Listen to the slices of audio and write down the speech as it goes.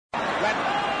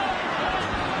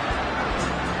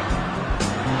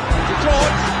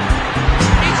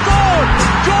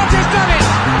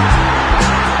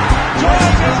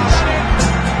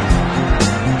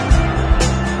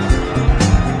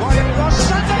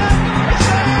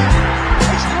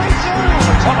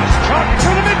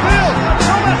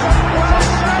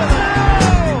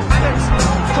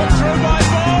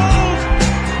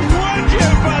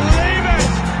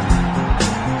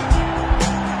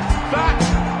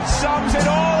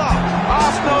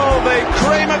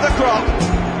crop.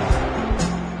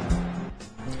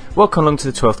 Welcome along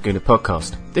to the 12th Gooner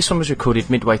podcast. This one was recorded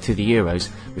midway through the Euros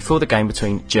before the game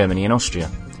between Germany and Austria.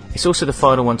 It's also the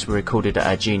final one to be recorded at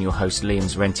our genial host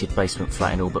Liam's rented basement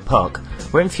flat in Albert Park,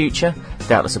 where in future,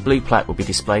 doubtless a blue plaque will be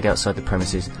displayed outside the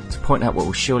premises to point out what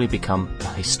will surely become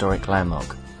a historic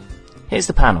landmark. Here's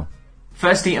the panel.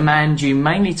 Firstly, a man due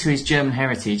mainly to his German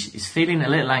heritage is feeling a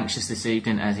little anxious this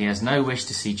evening as he has no wish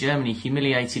to see Germany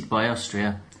humiliated by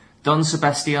Austria. Don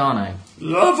Sebastiano.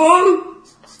 Jawohl!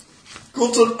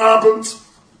 Guten Abend!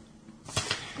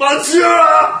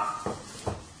 Monsieur!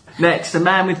 Next, a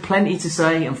man with plenty to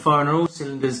say and firing on all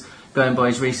cylinders, going by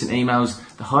his recent emails,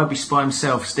 the Highbury Spy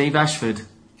himself, Steve Ashford.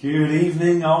 Good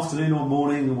evening, afternoon or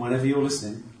morning, and whenever you're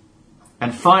listening.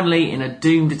 And finally, in a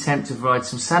doomed attempt to provide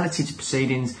some sanity to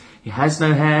proceedings, he has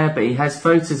no hair, but he has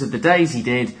photos of the days he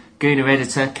did, Gooner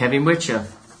editor Kevin Whitcher.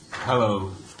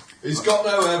 Hello. He's got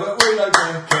no hair, but we don't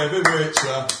care, Kevin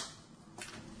Whitcher.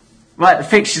 Right, the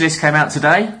fixture list came out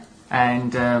today,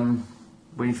 and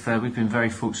we've been very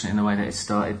fortunate in the way that it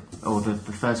started, or the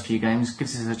first few games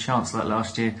gives us a chance, like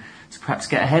last year, to perhaps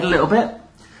get ahead a little bit.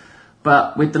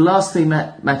 But with the last three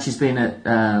matches being at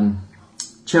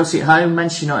Chelsea at home,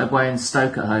 Manchester United away and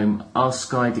Stoke at home, our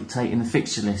Sky dictating the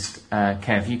fixture list.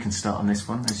 Kev, you can start on this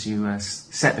one as you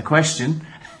set the question.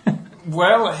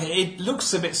 Well, it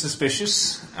looks a bit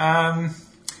suspicious.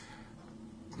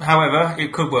 However,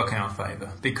 it could work in our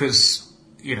favour because,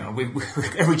 you know,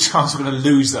 every chance we're going to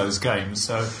lose those games.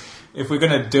 So if we're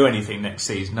going to do anything next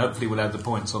season, hopefully we'll have the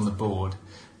points on the board.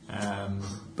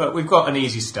 But we've got an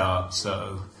easy start,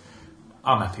 so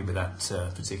I'm happy with that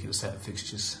particular set of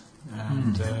fixtures.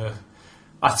 And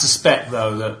I suspect,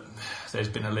 though, that there's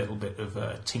been a little bit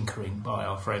of tinkering by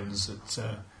our friends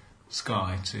at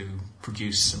Sky to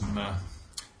produce some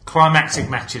climactic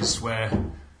matches where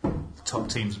the top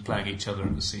teams are playing each other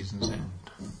at the season's end.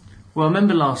 Well, I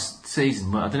remember last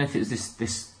season, well, I don't know if it was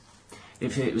this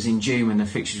if it was in June when the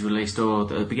fixtures were released or at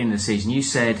the beginning of the season, you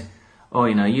said, oh,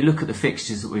 you know, you look at the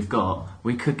fixtures that we've got,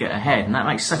 we could get ahead, and that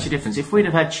makes such a difference. If we'd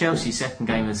have had Chelsea's second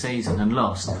game of the season and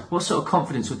lost, what sort of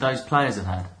confidence would those players have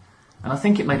had? And I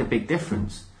think it made a big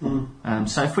difference.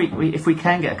 So if we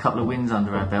can get a couple of wins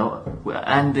under our belt,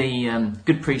 and the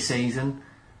good pre-season,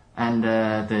 and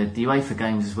the UEFA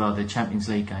games as well, the Champions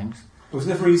League games. It was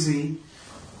never easy.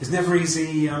 It's never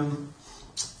easy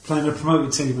playing a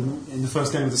promoted team in the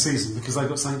first game of the season because they've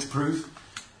got something to prove.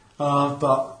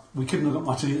 But we couldn't have got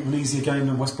much of an easier game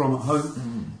than West Brom at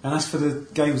home. And as for the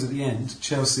games at the end,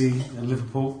 Chelsea and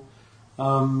Liverpool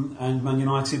and Man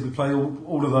United, we play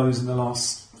all of those in the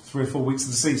last 3 or 4 weeks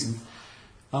of the season.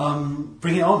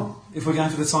 Bring it on. If we're going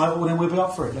for the title, then we'll be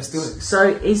up for it. Let's do it. So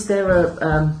is there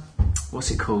a,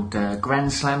 what's it called,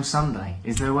 Grand Slam Sunday?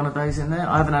 Is there one of those in there?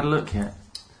 I haven't had a look yet.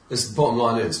 The bottom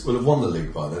line is, we'll have won the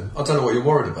league by then. I don't know what you're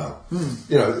worried about.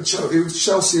 You know, it was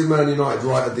Chelsea and Man United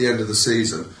right at the end of the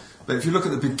season. But if you look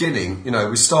at the beginning, you know,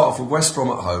 we start off with West Brom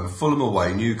at home, Fulham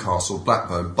away, Newcastle,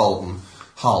 Blackburn, Bolton,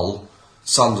 Hull,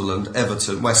 Sunderland,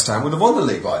 Everton, West Ham. We'd have won the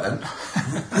league by then.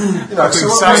 You know,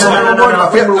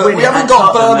 we haven't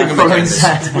got Birmingham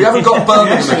again. We haven't got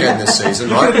Birmingham again this season,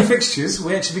 right? Look at the fixtures.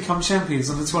 We actually become champions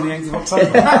on the 28th of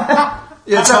October.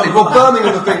 Yeah, exactly. Well,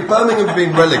 Birmingham have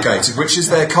been relegated, which is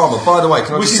their karma. By the way,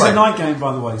 can I just say, which is a night game,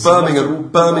 by the way.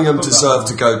 Birmingham deserved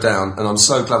to go down, and I'm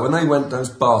so glad when those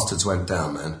bastards went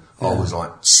down, man. Yeah. I was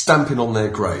like stamping on their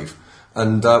grave.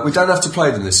 And we don't have to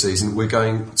play them this season. We're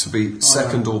going to be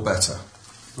second or better.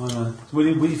 I know.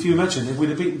 If you imagine, if we'd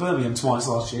have beaten Birmingham twice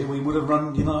last year, we would have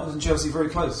run United and Chelsea very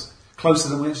closer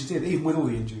than we actually did, even with all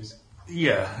the injuries.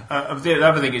 Yeah. The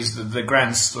other thing is that the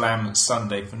Grand Slam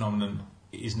Sunday phenomenon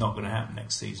is not going to happen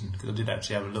next season, because I did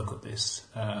actually have a look at this.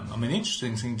 I mean, the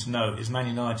interesting thing to note is Man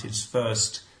United's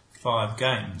first 5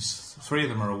 games, 3 of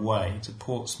them are away to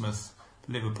Portsmouth,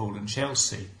 Liverpool and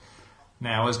Chelsea.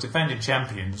 Now, as defending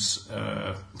champions,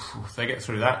 if they get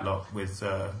through that lot with,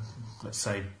 let's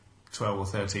say, 12 or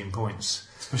 13 points.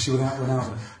 Especially without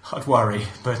Ronaldo. I'd worry,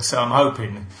 but I'm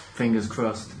hoping. Fingers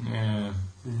crossed. Yeah.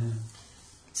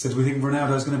 So do we think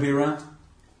Ronaldo's going to be around?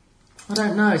 I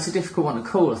don't know. It's a difficult one to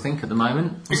call, I think, at the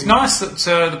moment. It's nice that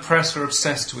the press are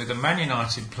obsessed with a Man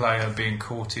United player being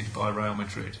courted by Real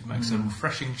Madrid. It makes a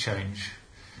refreshing change.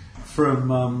 From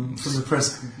the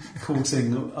press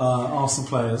courting Arsenal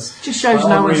players. Just shows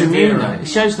no one's immune, though. It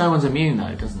shows no one's immune,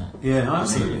 though, doesn't it? Yeah,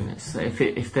 absolutely.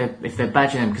 If they're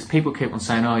badging them, because people keep on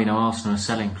saying, oh, you know, Arsenal are a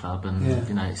selling club, and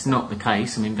you know, it's not the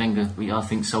case. I mean, Wenger, I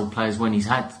think, sold players when he's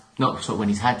had. Not sort of when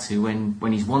he's had to,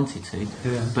 when he's wanted to.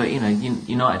 Yeah. But, you know,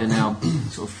 United are now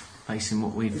sort of facing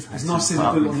what we've had. It's nice seeing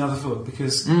the boot on the other foot,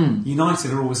 because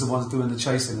United are always the ones doing the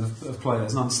chasing of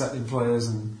players and unsettling players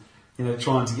and,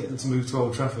 trying to get them to move to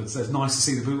Old Trafford. So it's nice to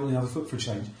see the boot on the other foot for a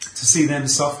change. To see them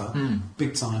suffer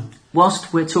big time.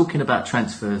 Whilst we're talking about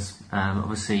transfers,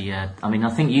 obviously, I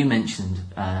think you mentioned,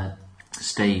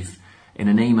 Steve, in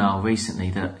an email recently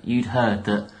that you'd heard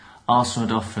that Arsenal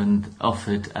had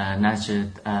offered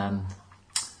Najad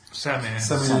Sami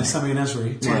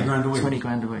Nasri, 20 grand a week. 20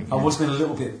 grand a week. I was being a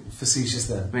little bit facetious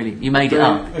there. Really? You made it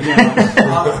up?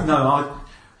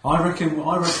 I reckon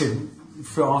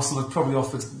for Arsenal had probably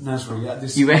offered Nasri at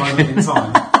this moment in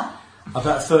time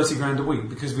about 30 grand a week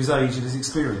because of his age and his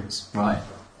experience. Right.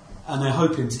 And they're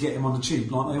hoping to get him on the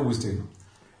cheap like they always do.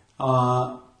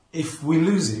 If we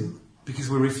lose him because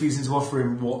we're refusing to offer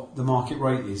him what the market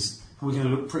rate is, we're going to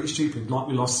look pretty stupid, like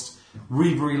we lost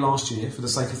Ribery last year for the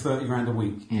sake of 30 grand a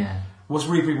week. Yeah. What's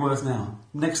Ribery worth now?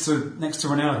 Next to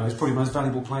Ronaldo, he's probably the most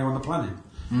valuable player on the planet.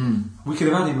 We could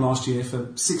have had him last year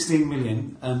for 16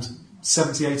 million and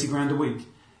 70, 80 grand a week.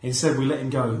 Instead, we let him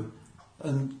go,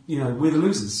 and we're the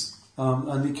losers.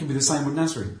 And it could be the same with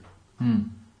Nasri.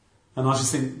 And I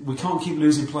just think we can't keep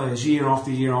losing players year after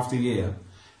year after year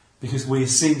because we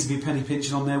seem to be penny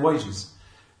pinching on their wages.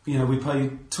 We pay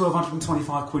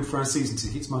 £1,225 for our season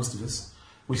tickets, most of us,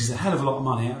 which is a hell of a lot of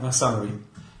money out of our salary.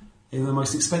 In the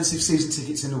most expensive season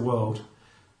tickets in the world.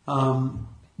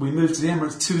 We moved to the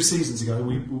Emirates 2 seasons ago.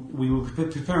 We were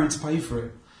preparing to pay for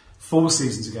it 4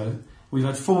 seasons ago. We've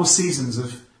had 4 seasons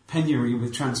of penury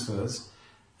with transfers.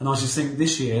 And I just think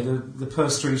this year the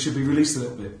purse string should be released a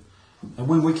little bit. And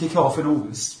when we kick off in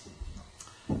August,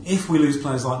 if we lose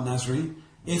players like Nasri,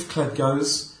 if Kleb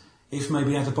goes, if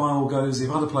maybe Adebayor goes, if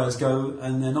other players go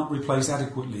and they're not replaced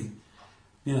adequately,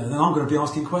 then I'm going to be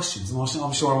asking questions. And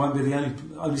I'm sure I won't be the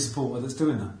only supporter that's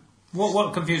doing that.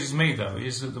 What confuses me, though,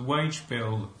 is that the wage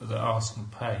bill that Arsenal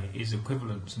pay is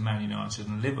equivalent to Man United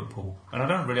and Liverpool. And I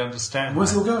don't really understand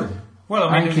Where's it all going? Well,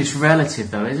 I think it's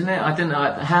relative, though, isn't it? I don't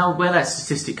know where that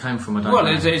statistic came from. I don't know.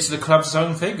 Well, it's the club's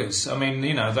own figures. I mean,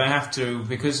 they have to,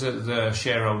 because the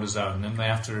shareholders own them, they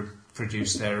have to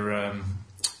produce their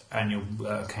annual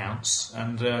accounts,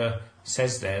 and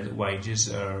says there that wages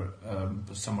are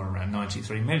somewhere around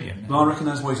 93 million. Well, I reckon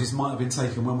those wages might have been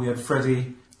taken when we had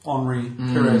Freddie, Henry,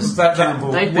 Perez,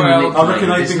 Campbell. I reckon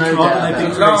they've been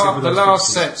creative. The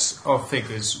last sets of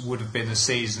figures would have been the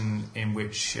season in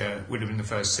which would have been the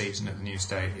first season at the new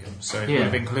stadium, so it would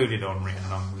have included Henry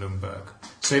and Lundberg.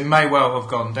 So it may well have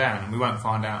gone down, and we won't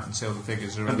find out until the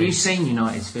figures are released. Have you seen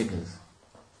United's figures?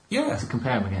 Yeah. To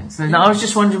compare them against. No, I was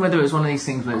just wondering whether it was one of these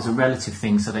things where it was a relative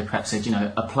thing, so they perhaps said,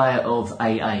 a player of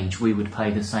a age, we would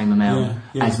pay the same amount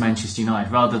as Manchester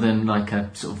United, rather than like a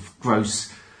sort of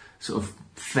gross sort of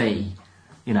fee.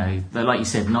 Like you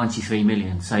said, 93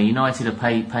 million. So United are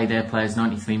pay their players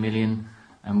 93 million,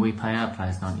 and we pay our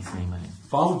players 93 million.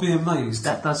 But I would be amazed,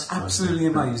 absolutely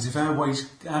amazed, if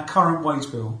our current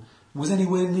wage bill was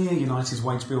anywhere near United's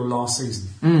wage bill last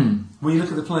season. When you look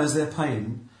at the players they're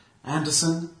paying,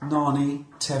 Anderson, Nani,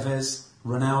 Tevez,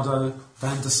 Ronaldo,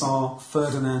 Van der Sar,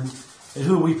 Ferdinand,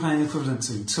 who are we paying equivalent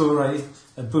to? Toure,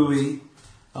 Abui,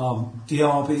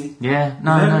 Diaby. Yeah,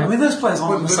 no. I mean, those players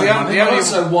aren't the same. I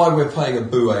don't know why we're paying a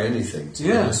Boué anything.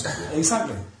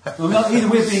 Exactly. Either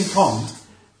we're being conned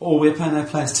or we're paying our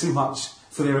players too much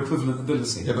for their equivalent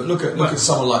ability. Yeah, but look at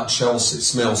someone like Chelsea,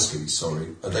 Smelsky. Sorry,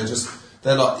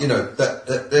 they're like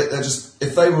they're just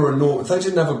if they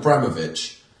didn't have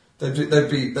Abramovich.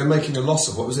 They're making a loss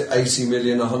of, 80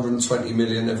 million, 120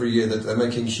 million every year. They're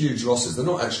making huge losses. They're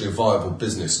not actually a viable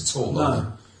business at all.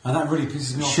 No, and that really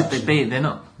pisses me off. Should they be? They're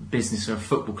not business or a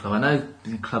football club. I know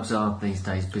clubs are these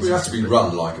days business. We have to be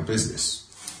run like a business.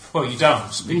 Well, you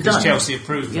don't, because Chelsea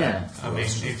approved that. I mean,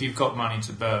 if you've got money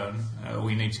to burn,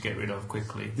 we need to get rid of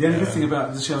quickly. The only good thing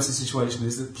about the Chelsea situation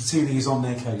is that Platini is on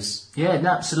their case. Yeah,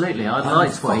 absolutely. I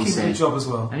liked what he said. Good job as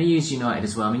well. And he used United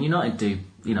as well. I mean, United do,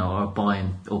 are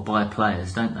buy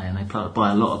players, don't they? And they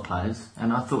buy a lot of players.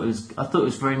 And I thought it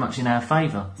was very much in our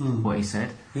favour what he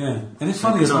said. Yeah, and it's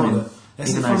funny as well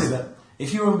that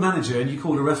if you're a manager and you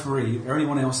call a referee or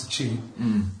anyone else a cheat,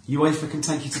 UEFA can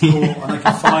take you to court and they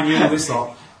can fine you and all this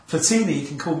lot. Platini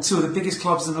can call 2 of the biggest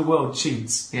clubs in the world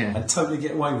cheats and totally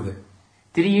get away with it.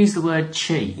 Did he use the word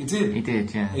cheat? He did. He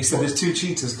did, yeah. He said there's 2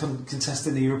 cheaters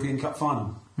contesting the European Cup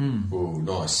final. Oh,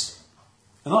 nice.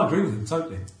 And I agree with him,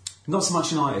 totally. Not so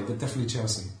much United, but definitely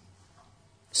Chelsea.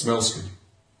 Smells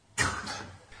good.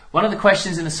 One of the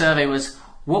questions in the survey was,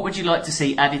 what would you like to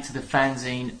see added to the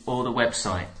fanzine or the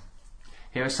website?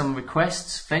 Here are some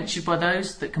requests ventured by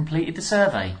those that completed the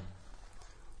survey.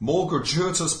 More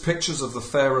gratuitous pictures of the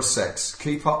fairer sex.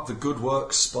 Keep up the good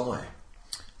work, Spy.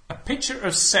 A picture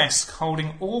of Cesc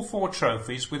holding all 4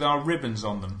 trophies with our ribbons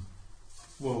on them.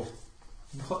 Whoa.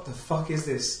 What the fuck is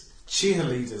this?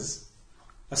 Cheerleaders?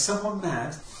 Are someone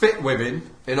mad? Fit women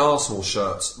in Arsenal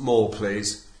shirts. More,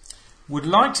 please. Would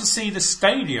like to see the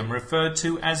stadium referred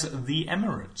to as the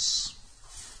Emirates.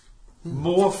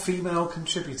 More female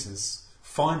contributors.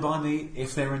 Fine by me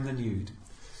if they're in the nude.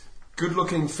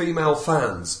 Good-looking female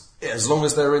fans, as long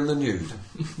as they're in the nude.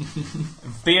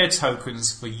 Beer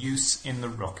tokens for use in the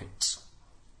rocket.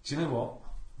 Do you know what?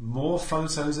 More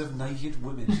photos of naked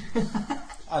women.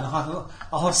 And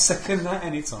I'll second that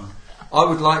anytime. I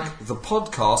would like the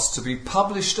podcast to be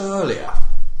published earlier.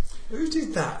 Who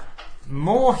did that?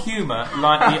 More humour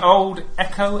like the old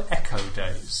Echo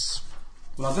days.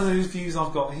 Well, I don't know whose views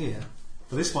I've got here,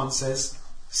 but this one says,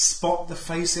 spot the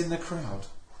face in the crowd.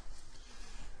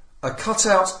 A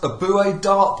cutout, a buoy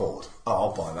dartboard. Oh,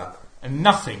 I'll buy that. And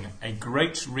nothing, a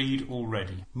great read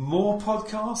already. More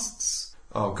podcasts?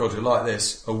 Oh, God, you like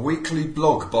this. A weekly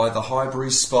blog by the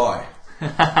Highbury Spy.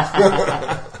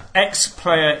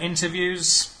 Ex-player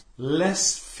interviews.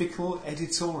 Less fickle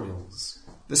editorials.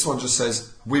 This one just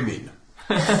says, women.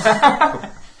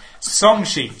 Song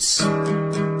sheets.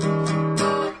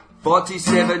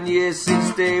 47 years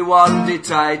since they won the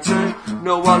title.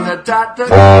 No wonder that the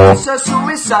fans are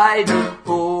suicidal.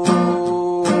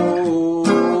 Oh,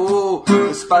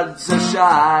 the Spuds are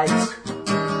shite.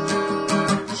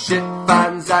 Shit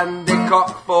fans and they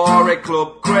cock for a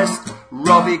club crest.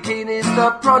 Robbie Keane is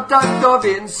the product of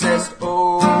incest.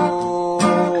 Oh,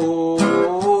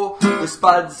 the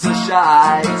Spuds are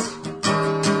shite.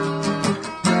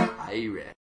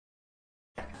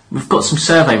 We've got some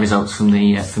survey results from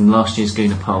last year's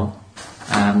Gooner poll,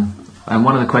 and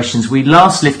one of the questions: we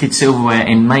last lifted silverware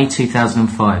in May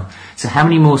 2005. So, how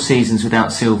many more seasons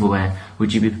without silverware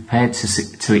would you be prepared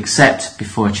to accept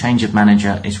before a change of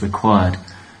manager is required?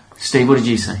 Steve, what did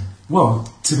you say? Well,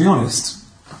 to be honest,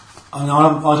 I'd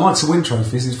like to win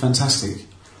trophies. It's fantastic,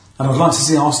 and I'd like to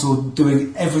see Arsenal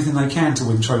doing everything they can to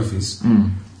win trophies.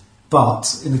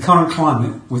 But in the current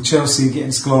climate, with Chelsea getting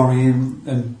Scolari in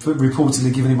and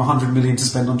reportedly giving him 100 million to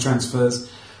spend on transfers,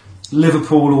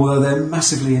 Liverpool, although they're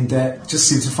massively in debt, just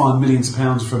seem to find millions of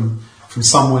pounds from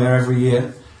somewhere every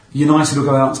year. United will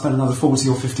go out and spend another 40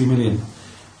 or 50 million.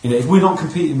 If we're not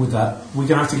competing with that, we're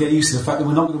going to have to get used to the fact that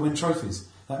we're not going to win trophies.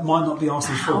 That might not be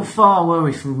Arsenal's fault. How far were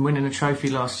we from winning a trophy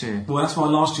last year? Well, that's why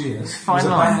last year was a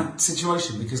bad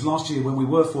situation, because last year when we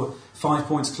were 5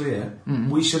 points clear,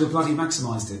 we should have bloody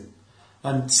maximised it.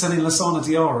 And selling Lassana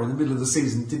Diarra in the middle of the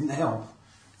season didn't help.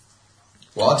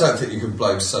 Well, I don't think you can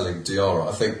blame selling Diarra.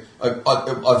 I think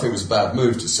it was a bad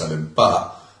move to sell him,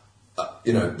 but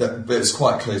it's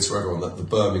quite clear to everyone that the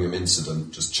Birmingham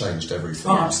incident just changed everything.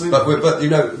 Oh, absolutely.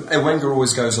 But Wenger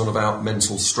always goes on about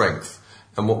mental strength,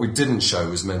 and what we didn't show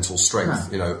was mental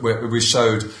strength. No. We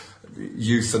showed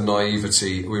youth and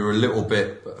naivety. We were a little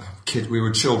bit we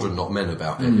were children, not men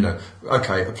about it.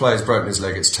 Okay, a player's broken his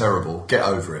leg, it's terrible, get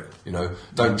over it.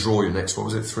 Don't draw your next,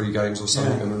 3 games or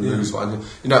something, and then lose one.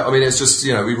 It's just,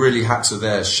 we really had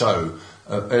to show,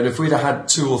 and if we'd have had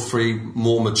 2 or 3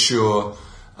 more mature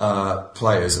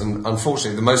players, and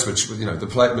unfortunately the most mature,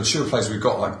 mature players we've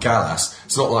got, like Gallas,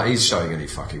 it's not like he's showing any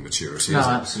fucking maturity. No,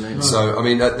 absolutely. So I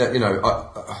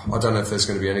don't know if there's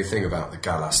going to be anything about the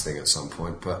Gallas thing at some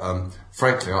point, but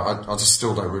frankly, I just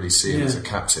still don't really see him as a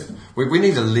captain. We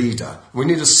need a leader. We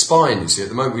need a spine. You see, at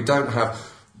the moment we don't have.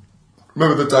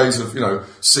 Remember the days of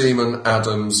Seaman,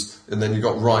 Adams, and then you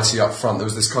got Wrighty up front. There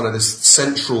was this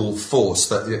central force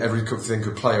that everything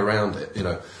could play around it.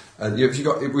 And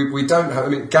we don't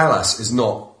have. Gallas is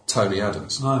not Tony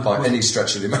Adams by any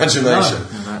stretch of the imagination.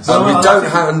 No, we don't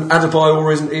have, and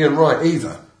Adebayor isn't Ian Wright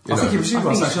either. I think it was you,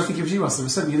 Russ. Actually, I think it was you, Russ, that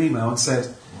sent me an email and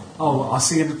said, "Oh, I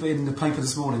see in the paper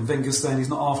this morning, Wenger's saying he's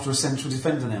not after a central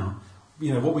defender now.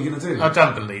 What are we going to do?" I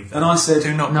don't believe that. And I said,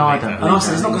 "Do not no, believe I don't that." believe And I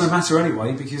said, "It's not going to matter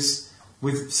anyway, because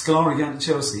with Scolari going to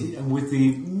Chelsea and with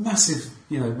the massive,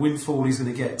 windfall he's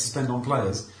going to get to spend on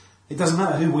players, it doesn't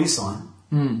matter who we sign."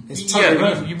 It's totally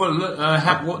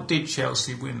irrelevant. What did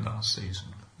Chelsea win last season?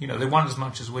 They won as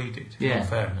much as we did, in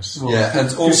fairness. Well,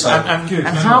 and also...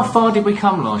 And how far did we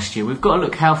come last year? We've got to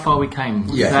look how far we came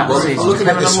that season. Look at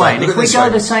it this way. And if we go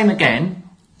the same again,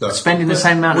 spending the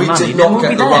same amount of money, we did not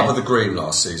get the rub of the green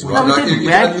last season. Well, right?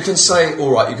 no, you can say,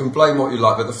 all right, you can blame what you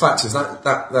like, but the fact is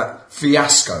that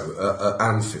fiasco at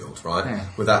Anfield, right,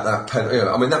 with that pen,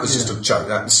 that was just a joke.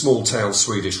 That small town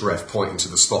Swedish ref pointing to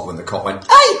the spot when the cop went,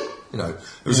 "Hey!" It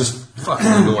was just fucking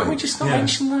annoying. Can we just not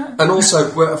mention that? And also,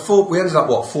 we ended up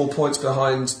 4 points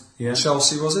behind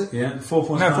Chelsea, was it? Yeah, 4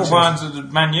 points. No, 4 points to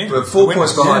Man U. We're 4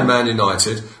 points behind Man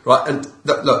United, right? And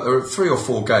look, there were 3 or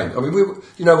 4 games.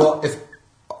 You know what? If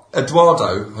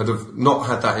Eduardo had have not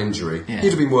had that injury, he'd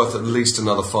have been worth at least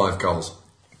another 5 goals.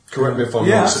 Correct me if I'm wrong.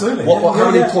 Yeah, absolutely.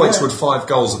 How many points would 5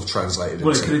 goals have translated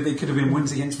Well, into? it could have been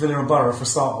wins against Villa and Borough for a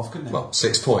start off, couldn't it? Well,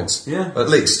 6 points. Yeah. At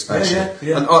least, actually.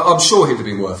 Yeah. And I'm sure he'd have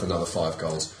been worth another 5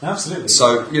 goals. Absolutely.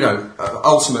 So,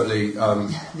 ultimately...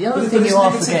 the other thing you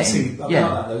are forgetting...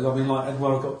 Yeah. I mean, like,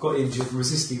 Edouard got injured,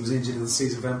 Resisti was injured in the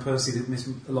season, Van Persie did miss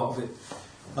a lot of it.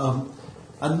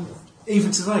 And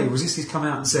even today, Resisti's come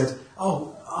out and said,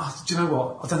 do you know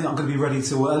what? I don't think I'm going to be ready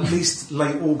till at least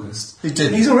late August. He did.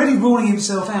 And he's already ruling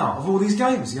himself out of all these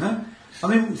games, I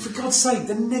mean, for God's sake,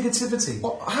 the negativity.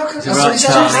 How can He's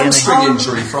a hamstring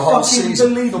injury for a whole season?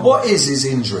 Unbelievable. What is his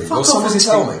injury? Will someone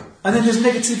tell me? And then there's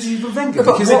negativity with Wenger.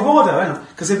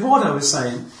 Because Eduardo is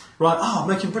saying, right,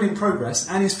 making brilliant progress,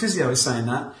 and his physio is saying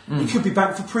that. He could be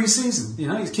back for pre-season.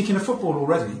 He's kicking a football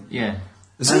already. Yeah.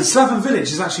 And Slaven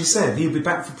Village has actually said he'll be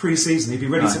back for pre-season. He'll be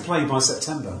ready to play by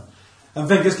September. And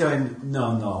Wenger's going,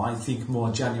 no, I think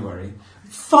more January.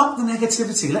 Fuck the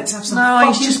negativity. Let's have some. No,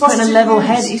 he's just putting a level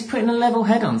head. He's putting a level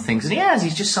head on things, and he has.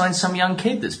 He's just signed some young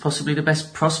kid that's possibly the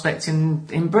best prospect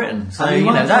in Britain. So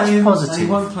that's positive. And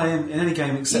he won't play him in any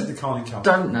game except the Carling Cup.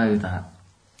 Don't know that.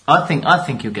 I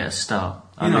think he'll get a start.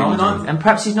 And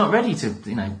perhaps he's not ready to.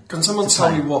 Can someone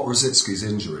tell me what Rosicki's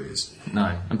injury is?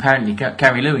 No. Apparently,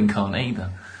 Gary Lewin can't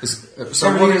either.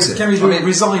 What is it? Gary Lewin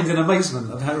resigned in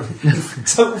amazement of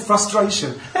total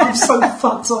frustration. I'm so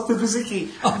fucked up with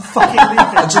Rosicky. I'm fucking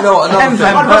leaving. Do you know what? Another thing.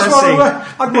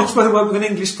 I'd much rather work with an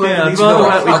English player. Yeah, I'd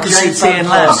rather work with JT and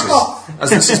Lamb. As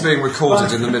this is being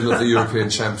recorded in the middle of the European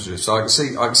Championship, so I can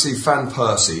see Van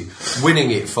Persie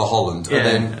winning it for Holland and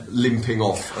then limping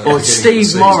off. Or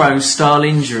Steve Morrow's style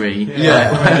injury.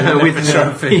 With the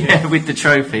trophy. Yeah, with the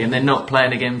trophy, and then not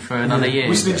playing again for another year.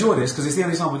 We should enjoy this because it's the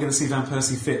only time we're going to see Van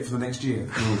Persie fit for the next year.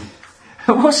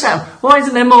 What's that? Why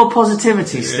isn't there more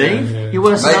positivity, Steve? You're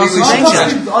worse than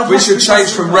Arsene. We should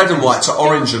change from red and white to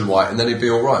orange and white, and then he'd be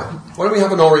all right. Why don't we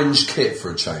have an orange kit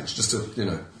for a change, just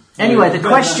to Anyway, the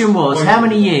question was, how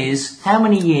many years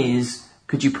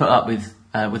could you put up with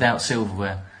without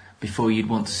silverware before you'd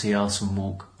want to see Arsene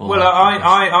walk? Well,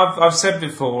 I've said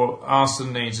before,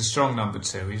 Arsene needs a strong number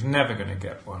 2. He's never going to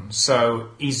get one, so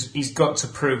he's got to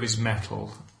prove his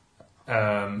mettle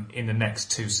in the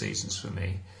next 2 seasons for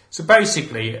me. So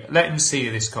basically, let him see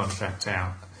this contract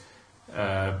out.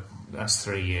 That's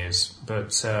 3 years,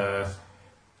 but.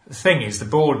 The thing is, the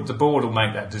board will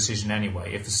make that decision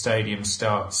anyway. If the stadium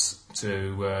starts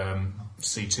to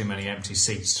see too many empty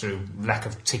seats through lack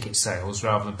of ticket sales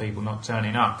rather than people not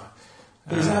turning up.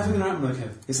 But is that ever going to happen, okay?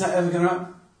 Is that ever going to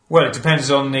happen? Well, it depends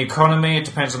on the economy, it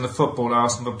depends on the football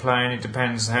Arsenal are playing, it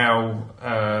depends how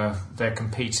they're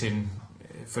competing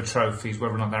for trophies,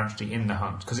 whether or not they're actually in the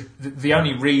hunt. Because the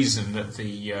only reason that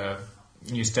the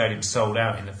new stadium sold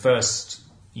out in the first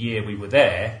year we were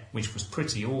there, which was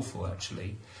pretty awful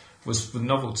actually, was the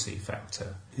novelty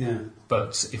factor. Yeah.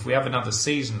 But if we have another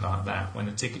season like that, when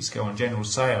the tickets go on general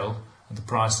sale at the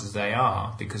prices they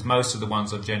are, because most of the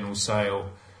ones on general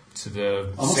sale to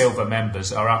the silver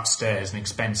members are upstairs and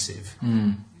expensive,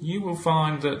 you will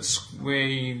find that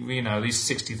these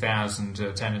 60,000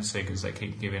 attendance figures they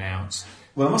keep giving out.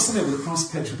 Well, I must admit, with the price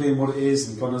of petrol being what it is,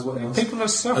 and God knows what else. People are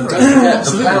suffering. And don't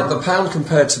forget, the pound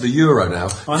compared to the euro now.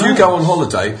 If you go on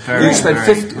holiday, you spend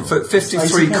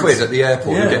 53 quid at the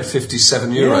airport, you get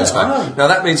 57 euros back. Now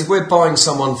that means if we're buying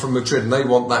someone from Madrid and they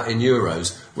want that in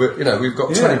euros, we've got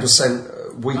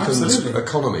 20% weakened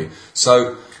economy.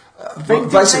 So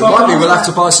basically, we'll have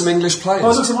to buy some English players.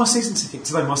 I looked at my season ticket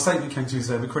today. My statement came to me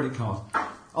today with a credit card.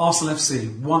 Arsenal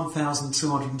FC,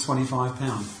 £1,225,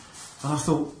 and I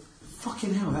thought,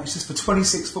 fucking hell, that's just for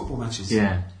 26 football matches.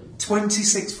 Yeah.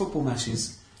 26 football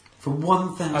matches for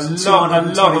 £1,225.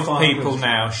 A lot of people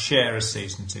now share a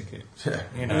season ticket. Yeah.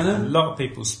 A lot of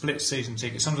people split season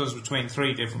tickets, sometimes between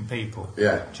 3 different people.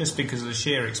 Yeah. Just because of the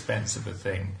sheer expense of the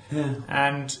thing. Yeah.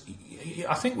 And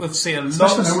I think we've seen a lot.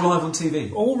 Especially when they're live on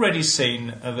TV. Already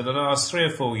seen over the last 3 or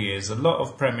 4 years a lot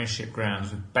of Premiership grounds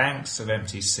with banks of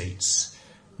empty seats.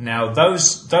 Now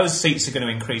those seats are going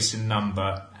to increase in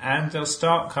number, and they'll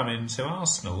start coming to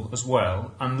Arsenal as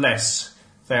well, unless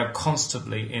they are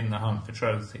constantly in the hunt for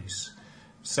trophies.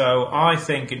 So I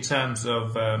think in terms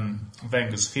of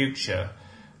Wenger's future,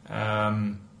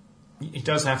 he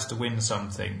does have to win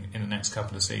something in the next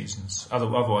couple of seasons.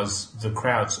 Otherwise, the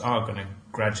crowds are going to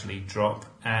gradually drop,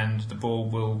 and the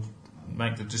board will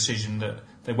make the decision that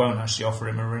they won't actually offer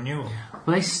him a renewal.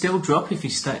 Will they still drop if you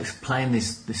start playing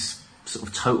this sort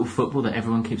of total football that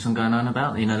everyone keeps on going on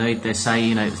about? They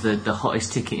say it's the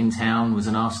hottest ticket in town was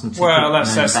an Arsenal ticket. Well,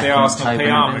 that's the Arsenal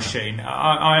PR machine.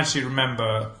 I actually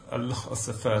remember a lot of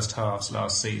the first halves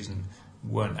last season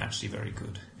weren't actually very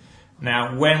good.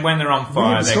 Now, when they're on We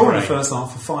fire, didn't they're score in great. the first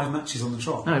half for 5 matches on the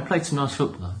trot. No, he played some nice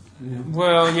football though.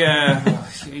 Well, yeah,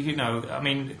 you know, I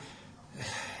mean,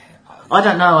 I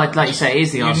don't know. Like you say, it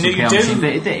is the Arsenal you PLC, do.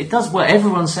 but it does work.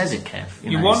 Everyone says it, Kev.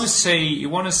 you know, want to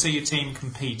it's- see your team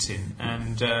competing,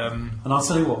 and And I'll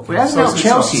tell you what. Well, it hasn't helped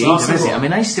Chelsea I'll either, tell you has it? what. I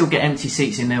mean, they still get empty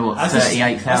seats in there. What, As this-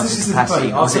 38,000 as this is the capacity?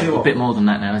 debate, I'll Or is tell it you a what. bit more than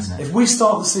that now, isn't it? If we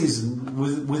start the season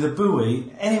with a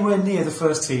buoy anywhere near the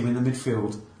first team in the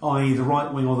midfield, i.e. the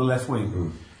right wing or the left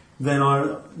wing, then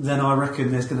I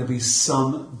reckon there's going to be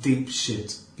some deep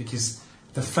shit, because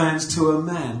the fans to a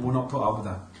man will not put up with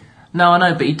that. No, I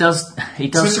know, but he does Especially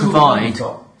with the money provide. we've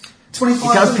got. He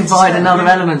 25 does million provide to spend, another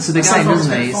really. element to the And so game, far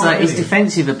doesn't we've he? It's spent like 5 his million,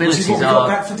 defensive which is abilities what we got are.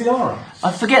 back for Diarra.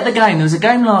 I forget the game. There was a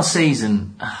game last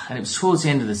season, and it was towards the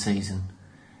end of the season,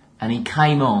 and he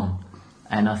came on,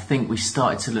 and I think we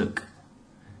started to look.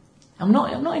 I'm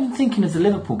not even thinking of the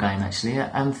Liverpool game actually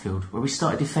at Anfield, where we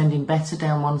started defending better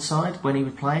down one side when he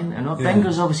was playing, and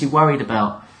Wenger's obviously worried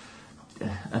about.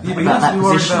 But you About have that to be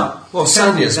worried position. about. Well,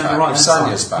 Sanya's down the back. right-hand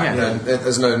If Sanya's side. back, then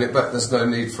there's no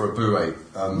need for a buoy.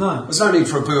 No. There's no need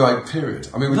for a buoy. Period.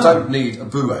 I mean, we No. don't need a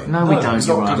buoy. No, we No, don't. it's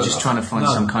You're not right. I'm good just enough. trying to find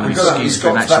No. some kind of We've got to, excuse for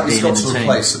him he's actually got being to in the team.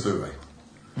 replace a buoy.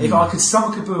 If I could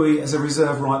stomach a buoy as a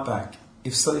reserve right back,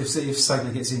 if Sagna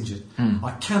gets injured,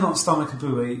 I cannot stomach a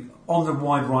buoy on the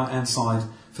wide right hand side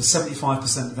for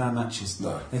 75% of our matches.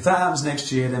 No. If that happens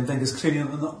next year, then Wenger's clearly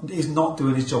is not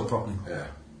doing his job properly. Yeah.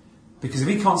 Because if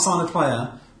he can't sign a player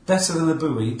better than a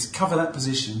buoy to cover that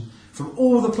position from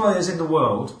all the players in the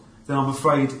world, then I'm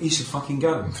afraid he should fucking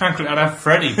go. frankly, I'd have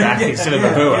Freddie back instead of a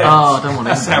yeah, buoy. yeah. Oh, I don't want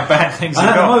That's to. how bad things And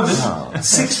have at got. the moment,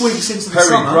 6 weeks into the Perry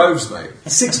summer, Groves, mate.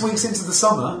 6 weeks into the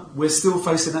summer, we're still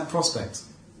facing that prospect.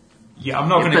 Yeah, I'm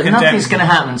not going to But condemn. nothing's going to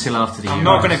happen until after the I'm Euros.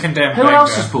 not going to condemn. Who Wenger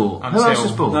else has bought? Who until else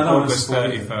has bought? No, no one August has bought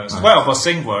 31st. either. Well,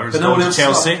 Bosingwa has But no gone one to else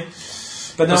Chelsea.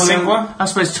 But no, Bosingwa? I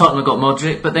suppose Tottenham have got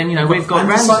Modric, but then, we've got and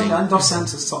Ramsey. And Dos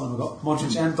Santos, Tottenham have got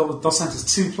Modric and Dos Santos,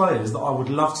 2 players that I would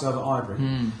love to have at Highbury.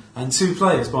 And 2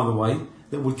 players, by the way,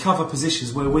 that would cover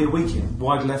positions where we're weak in,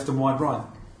 wide left and wide right.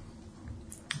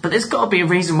 But there's got to be a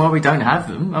reason why we don't have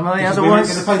them. I mean, Because we weren't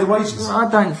otherwise, going to pay the wages.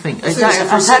 I don't think. If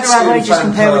Exactly. it's How do our wages Van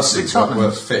compare with Persie Tottenham's?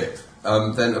 were fit,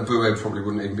 then a buoy probably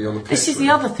wouldn't even be on the pitch. This is the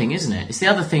really. other thing, isn't it? It's the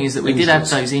other thing is that we did have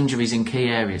those injuries in key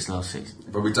areas last season.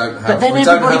 But we don't But have. then We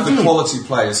don't everybody have the did. quality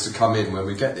players to come in when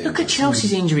we get the. Look at injuries.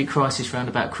 Chelsea's injury crisis round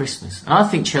about Christmas. And I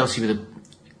think Chelsea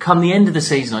come the end of the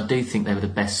season, I do think they were the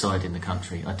best side in the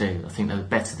country. I do. I think they were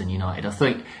better than United. I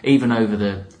think even over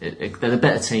they're the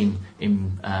better team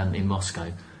in Moscow.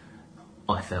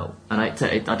 I felt, and I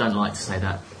don't like to say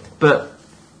that, but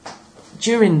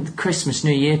during the Christmas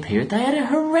New Year period, they had a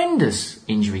horrendous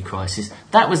injury crisis.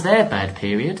 That was their bad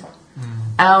period.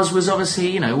 Ours was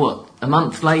obviously, a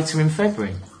month later in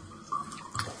February.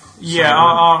 Yeah,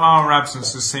 our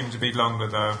absences seem to be longer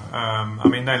though. I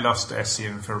mean, they lost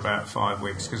Essien for about 5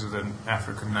 weeks because of the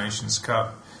African Nations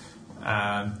Cup.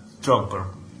 Drogba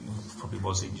probably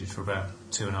was injured for about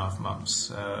 2.5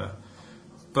 months.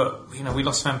 But we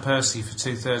lost Van Persie for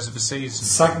 2/3 of the season.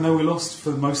 Sagna we lost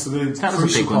for most of the That was a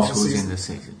crucial big one part of the towards the season. end of the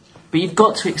season. But you've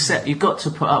got to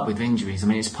put up with injuries. I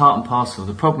mean, it's part and parcel.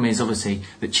 The problem is obviously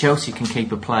that Chelsea can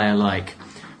keep a player like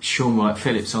Sean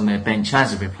Wright-Phillips on their bench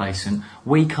as a replacement.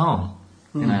 We can't.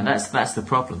 That's the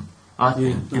problem. I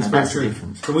think that's the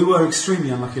difference. But we were extremely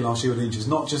unlucky last year with injuries,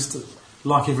 not just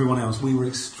like everyone else. We were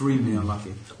extremely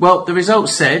unlucky. Well, the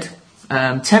results said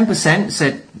 10%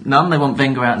 said none. They want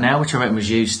Wenger out now, which I reckon was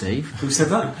you, Steve. Who said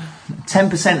that?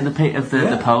 10% of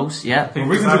the polls. Yeah. Well,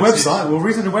 reading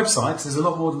the website, there's a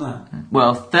lot more than that.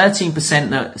 Well, 13%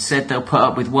 that said they'll put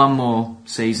up with one more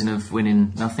season of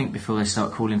winning nothing before they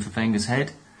start calling for Wenger's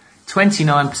head.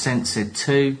 29% said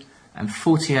 2, and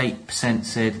 48%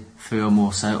 said 3 or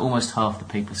more. So almost half the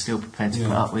people are still prepared to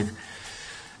put up with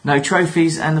no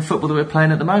trophies and the football that we're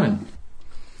playing at the moment.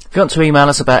 If you want to email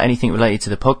us about anything related to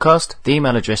the podcast, the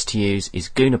email address to use is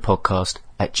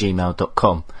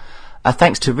goonerpodcast@gmail.com.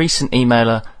 Thanks to recent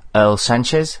emailer Earl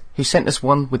Sanchez, who sent us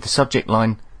one with the subject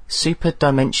line, Super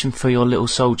Dimension for Your Little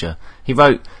Soldier. He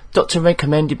wrote, Doctor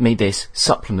recommended me this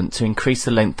supplement to increase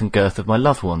the length and girth of my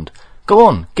love wand. Go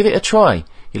on, give it a try.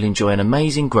 You'll enjoy an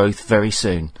amazing growth very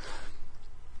soon.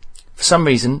 For some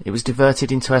reason, it was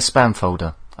diverted into our spam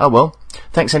folder. Oh well,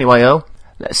 thanks anyway, Earl.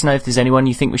 Let us know if there's anyone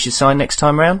you think we should sign next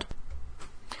time round.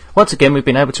 Once again, we've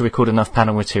been able to record enough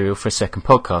panel material for a second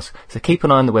podcast, so keep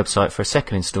an eye on the website for a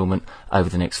second instalment over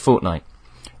the next fortnight.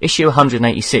 Issue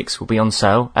 186 will be on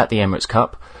sale at the Emirates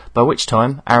Cup, by which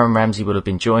time Aaron Ramsey will have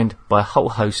been joined by a whole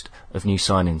host of new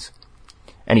signings.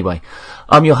 Anyway,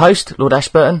 I'm your host, Lord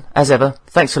Ashburton. As ever,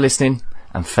 thanks for listening,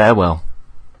 and farewell.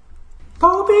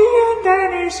 Bobby and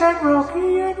Danny Dennis and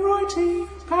Rocky and Righty,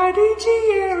 Paddy,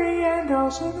 Thierry and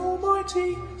Arsene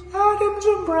Almighty, Adams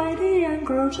and Brady and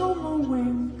Groves on the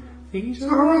wing. These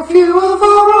are a few of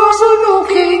our Arsenal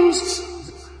kings.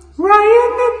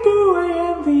 Ryan the Bowie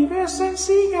and Vives and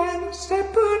Seagan,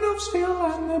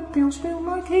 Stepanovsville and the Bills feel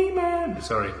like He-Man.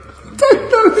 Sorry. I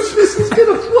don't know if this is going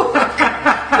to work.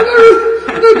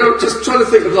 I don't know, just trying to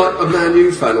think of like a Man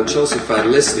U fan or Chelsea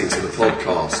fan listening to the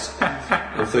podcast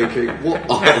and thinking, what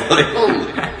are they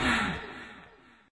on?